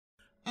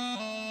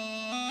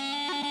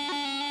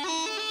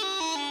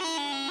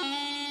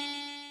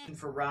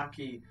for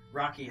Rocky,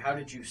 how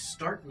did you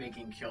start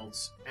making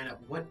kilts, and at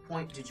what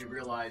point did you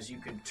realize you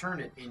could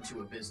turn it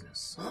into a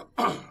business?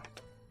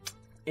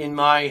 In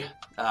my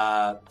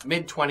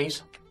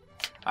mid-20s,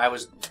 I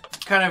was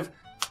kind of,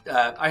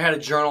 I had a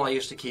journal I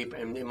used to keep,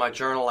 and in my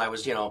journal I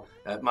was,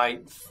 my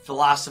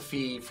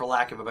philosophy, for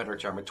lack of a better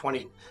term, a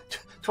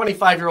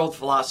 25-year-old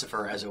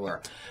philosopher, as it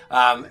were,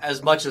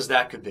 as much as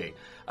that could be.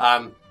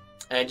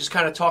 And just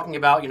kind of talking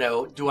about,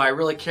 do I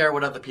really care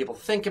what other people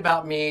think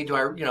about me? Do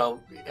I,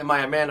 am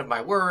I a man of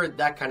my word?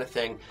 That kind of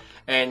thing.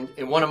 And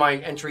in one of my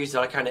entries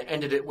that I kind of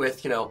ended it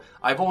with,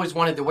 I've always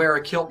wanted to wear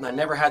a kilt and I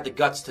never had the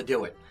guts to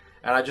do it.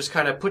 And I just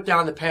kind of put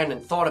down the pen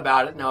and thought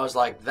about it, and I was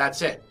like,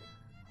 that's it.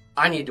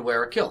 I need to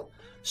wear a kilt.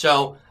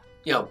 So,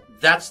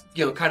 that's,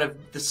 kind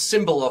of the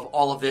symbol of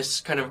all of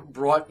this kind of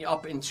brought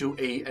up into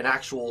an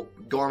actual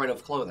garment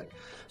of clothing.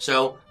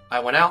 So I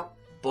went out,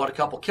 bought a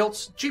couple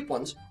kilts, cheap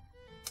ones,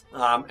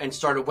 and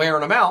started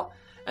wearing them out.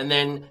 And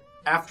then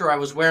after I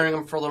was wearing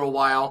them for a little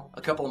while,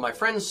 a couple of my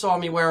friends saw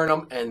me wearing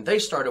them, and they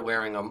started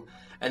wearing them.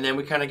 And then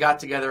we kind of got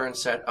together and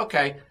said,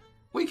 okay,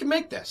 we can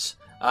make this.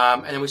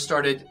 And then we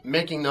started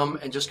making them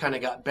and just kind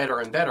of got better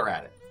and better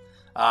at it.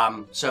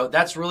 So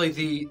that's really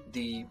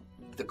the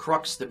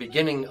crux, the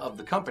beginning of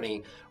the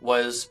company,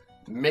 was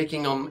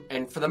making them.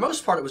 And for the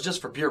most part, it was just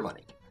for beer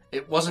money.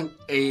 It wasn't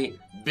a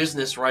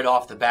business right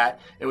off the bat.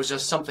 It was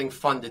just something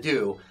fun to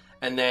do.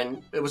 And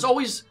then it was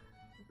always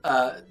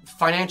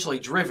financially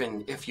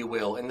driven, if you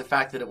will, in the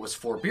fact that it was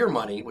for beer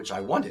money, which I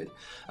wanted.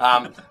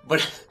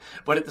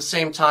 But at the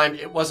same time,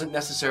 it wasn't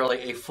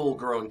necessarily a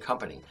full-grown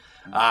company.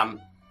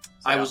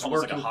 I was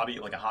almost working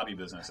like a hobby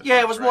business. Yeah,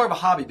 it was more of a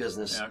hobby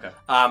business. Yeah,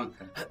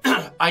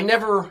 okay. I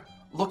never,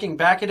 looking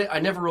back at it, I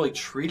never really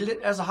treated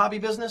it as a hobby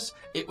business.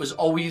 It was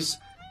always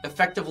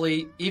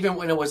effectively, even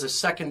when it was a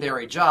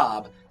secondary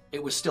job,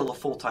 it was still a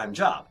full-time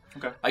job.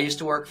 Okay. I used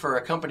to work for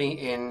a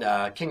company in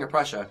King of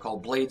Prussia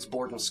called Blades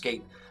Board and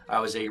Skate. I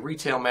was a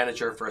retail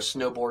manager for a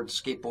snowboard,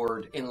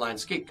 skateboard, inline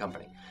skate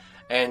company.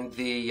 And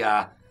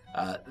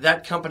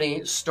that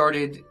company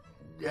started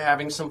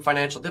having some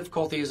financial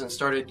difficulties and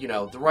started,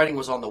 the writing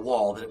was on the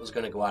wall that it was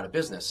going to go out of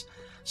business.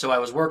 So I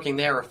was working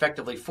there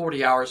effectively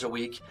 40 hours a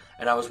week,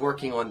 and I was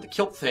working on the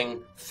kilt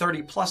thing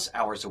 30 plus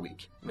hours a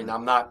week. I mean,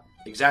 I'm not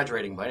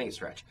exaggerating by any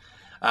stretch.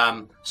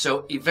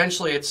 So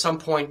eventually at some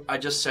point I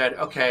just said,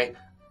 okay,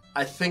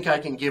 I think I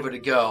can give it a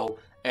go.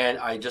 And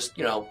I just,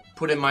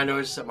 put in my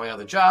notice at my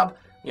other job,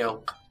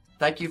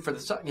 thank you for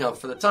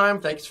the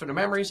time, thanks for the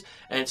memories,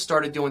 and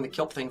started doing the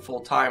kilt thing full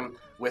time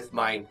with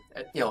my,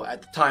 at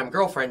the time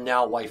girlfriend,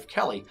 now wife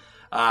Kelly,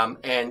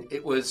 and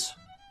it was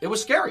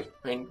scary.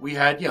 I mean, we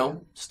had,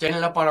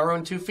 standing up on our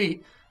own 2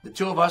 feet, the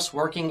two of us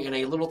working in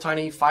a little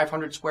tiny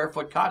 500 square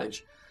foot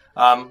cottage,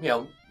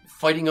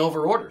 fighting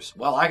over orders.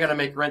 Well, I got to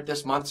make rent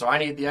this month, so I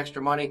need the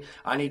extra money.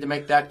 I need to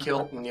make that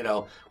kilt, and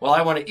well,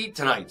 I want to eat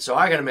tonight, so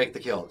I got to make the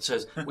kilt. It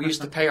says we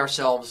used to pay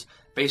ourselves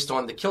based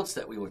on the kilts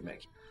that we would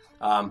make.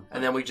 And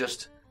then we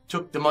just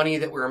took the money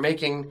that we were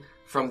making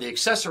from the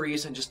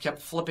accessories and just kept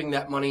flipping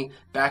that money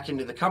back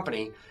into the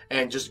company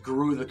and just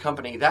grew the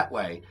company that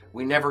way.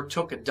 We never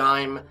took a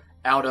dime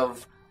out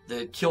of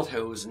the kilt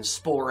hose and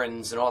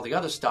sporins and all the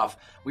other stuff.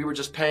 We were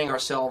just paying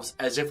ourselves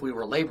as if we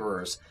were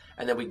laborers,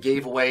 and then we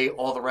gave away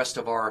all the rest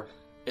of our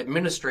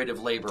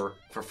administrative labor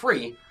for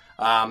free,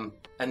 and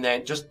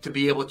then just to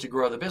be able to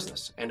grow the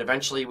business. And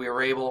eventually we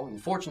were able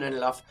and fortunate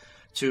enough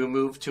to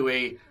move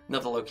to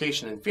another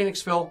location in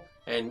Phoenixville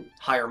and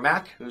hire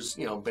Mac, who's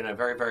been a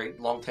very, very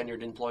long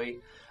tenured employee,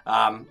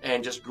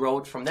 and just grow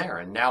it from there.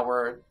 And now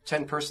we're a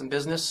 10-person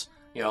business,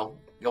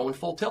 going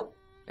full tilt,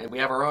 and we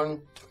have our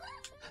own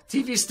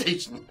TV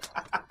station.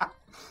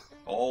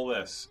 All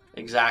this.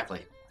 Exactly.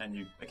 And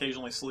you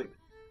occasionally sleep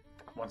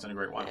once in a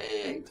great while.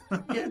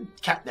 Yeah,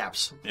 cat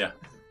naps. Yeah.